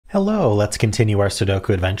Hello, let's continue our Sudoku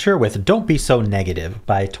adventure with Don't Be So Negative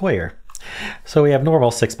by Toir. So we have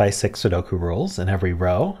normal 6x6 Sudoku rules. In every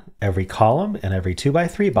row, every column, and every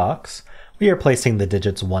 2x3 box, we are placing the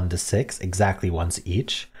digits 1 to 6 exactly once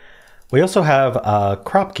each. We also have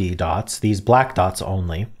crop key dots, these black dots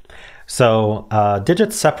only. So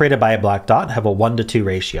digits separated by a black dot have a 1 to 2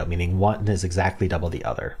 ratio, meaning one is exactly double the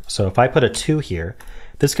other. So if I put a 2 here,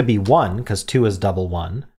 this could be 1 because 2 is double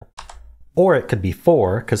 1. Or it could be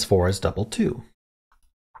 4, because 4 is double 2.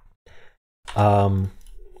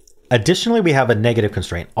 Additionally, we have a negative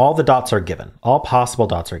constraint. All the dots are given. All possible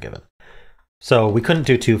dots are given. So we couldn't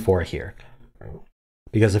do 2, 4 here.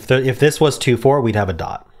 Because if this was 2, 4, we'd have a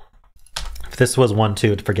dot. If this was 1,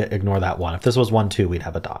 2, ignore that 1. If this was 1, 2, we'd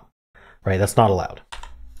have a dot. Right? That's not allowed.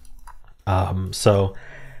 So,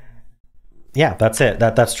 yeah, that's it.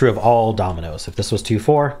 That's true of all dominoes. If this was 2,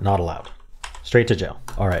 4, not allowed. Straight to jail.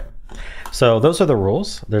 All right. So those are the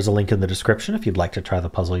rules. There's a link in the description if you'd like to try the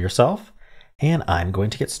puzzle yourself. And I'm going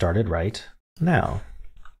to get started right now.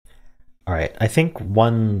 All right, I think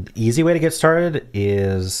one easy way to get started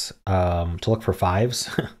is to look for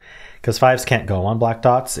 5s, because 5s can't go on black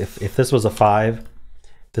dots. If this was a 5,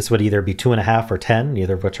 this would either be 2.5 or 10,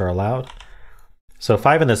 neither of which are allowed. So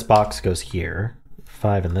 5 in this box goes here.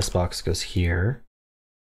 5 in this box goes here,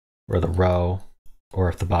 or the row, or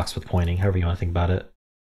if the box with pointing, however you want to think about it.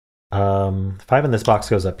 5 in this box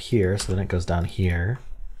goes up here, so then it goes down here.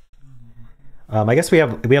 I guess we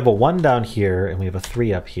have a 1 down here, and we have a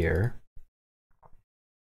 3 up here.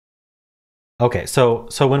 Okay, so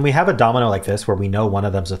when we have a domino like this, where we know one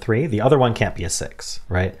of them's a 3, the other one can't be a 6,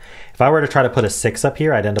 right? If I were to try to put a 6 up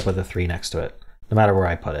here, I'd end up with a 3 next to it, no matter where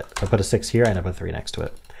I put it. If I put a 6 here, I end up with a 3 next to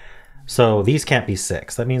it. So these can't be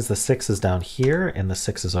 6. That means the 6 is down here, and the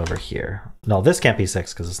 6 is over here. No, this can't be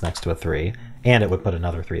 6 because it's next to a 3, and it would put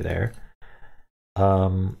another 3 there.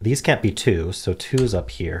 These can't be 2, so 2 is up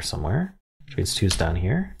here somewhere, which means 2 is down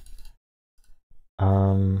here.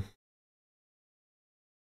 All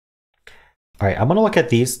right, I'm going to look at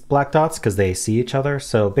these black dots because they see each other.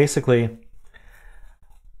 So basically,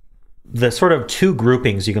 the sort of 2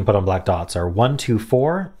 groupings you can put on black dots are 1, 2,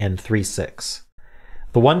 4, and 3, 6.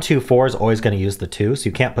 The 1, 2, 4 is always going to use the 2, so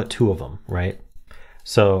you can't put 2 of them, right?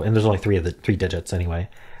 So, and there's only 3 digits anyway.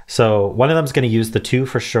 So one of them is going to use the 2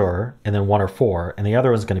 for sure, and then 1 or 4, and the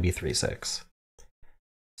other one's going to be 3, 6.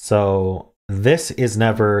 So this is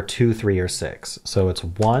never 2, 3, or 6. So it's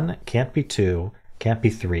 1, can't be 2, can't be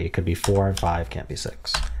 3, it could be 4 and 5, can't be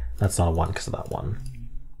 6. That's not a 1 because of that 1.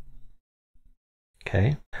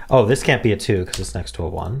 Okay. Oh, this can't be a 2 because it's next to a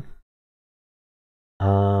 1.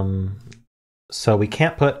 So we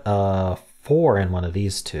can't put a 4 in one of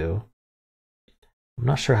these two. I'm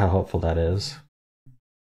not sure how helpful that is.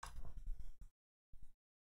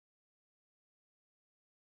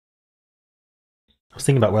 I was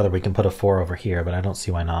thinking about whether we can put a 4 over here, but I don't see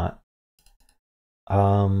why not.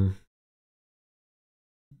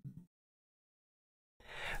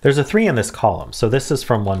 There's a 3 in this column, so this is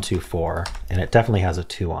from 1, 2, 4, and it definitely has a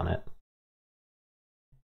 2 on it.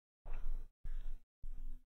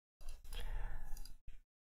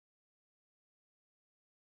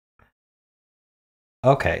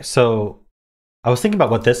 Okay, so I was thinking about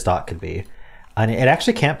what this dot could be, and it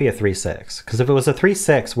actually can't be a 3, 6, because if it was a 3,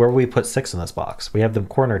 6, where would we put 6 in this box? We have them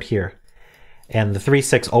cornered here, and the 3,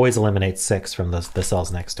 6 always eliminates 6 from the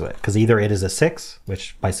cells next to it, because either it is a 6,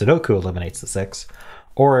 which by Sudoku eliminates the 6,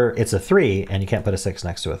 or it's a 3, and you can't put a 6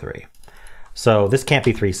 next to a 3. So this can't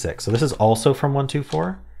be 3, 6. So this is also from 1, 2,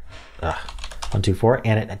 4. 1, 2, 4,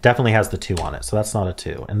 and it definitely has the 2 on it, so that's not a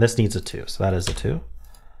 2. And this needs a 2, so that is a 2.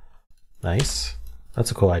 Nice. That's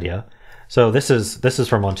a cool idea. So this is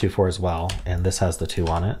from 1, 2, 4 as well, and this has the 2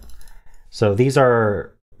 on it. So these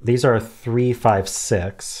are 3, 5,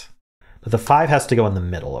 6, but the 5 has to go in the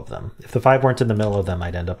middle of them. If the 5 weren't in the middle of them,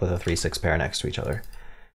 I'd end up with a 3, 6 pair next to each other.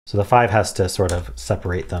 So the 5 has to sort of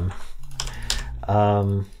separate them.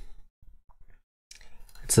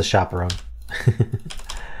 It's the chaperone.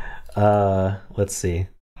 Let's see.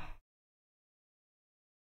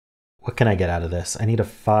 What can I get out of this? I need a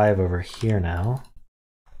 5 over here now.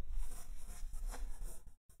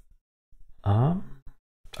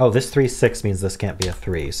 Oh, this 3, 6 means this can't be a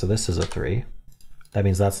 3, so this is a 3. That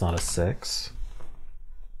means that's not a 6.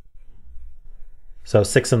 So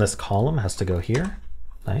 6 in this column has to go here.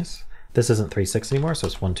 Nice. This isn't 3, 6 anymore, so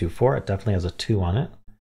it's 1, 2, 4. It definitely has a 2 on it.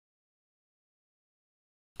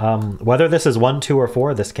 Whether this is 1, 2, or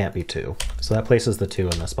 4, this can't be 2. So that places the 2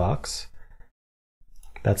 in this box.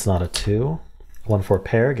 That's not a 2. 1, 4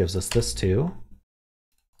 pair gives us this 2.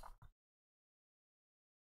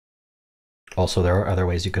 Also, there are other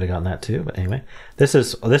ways you could have gotten that too, but anyway. This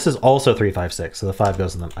is also 3, 5, 6, so the 5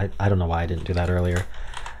 goes in the... I don't know why I didn't do that earlier.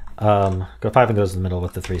 Go 5 and goes in the middle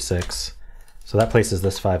with the 3, 6. So that places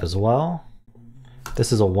this 5 as well.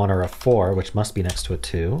 This is a 1 or a 4, which must be next to a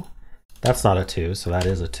 2. That's not a 2, so that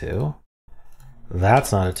is a 2.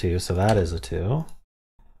 That's not a 2, so that is a 2.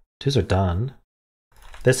 2s are done.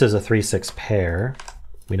 This is a 3, 6 pair.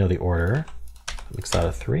 We know the order. Makes that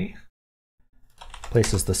a 3.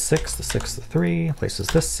 Places the 6, the 6, the 3. Places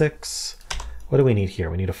this 6. What do we need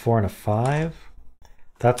here? We need a 4 and a 5.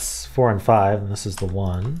 That's 4 and 5, and this is the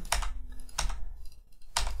 1.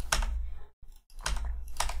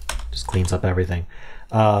 Just cleans up everything.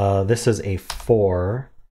 This is a 4.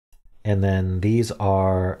 And then these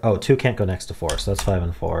are... Oh, 2 can't go next to 4, so that's 5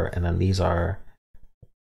 and 4. And then these are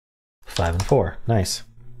 5 and 4. Nice.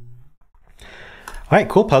 All right,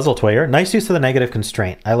 cool puzzle, Toir. Nice use of the negative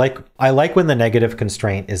constraint. I like when the negative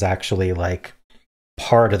constraint is actually like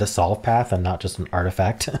part of the solve path and not just an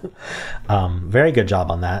artifact. Very good job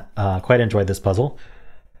on that. Quite enjoyed this puzzle.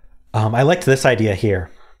 I liked this idea here,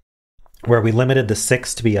 where we limited the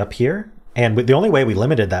 6 to be up here. And the only way we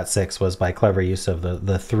limited that 6 was by clever use of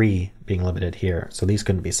the 3 being limited here. So these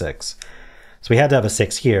couldn't be 6. So we had to have a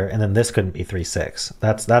 6 here, and then this couldn't be 3, 6.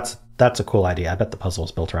 That's a cool idea. I bet the puzzle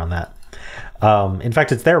is built around that. In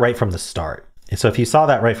fact, it's there right from the start. So if you saw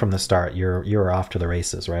that right from the start, you're off to the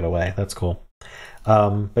races right away. That's cool.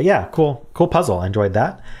 But yeah, cool puzzle. I enjoyed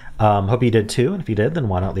that. Hope you did too. And if you did, then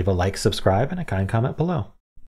why not leave a like, subscribe, and a kind comment below.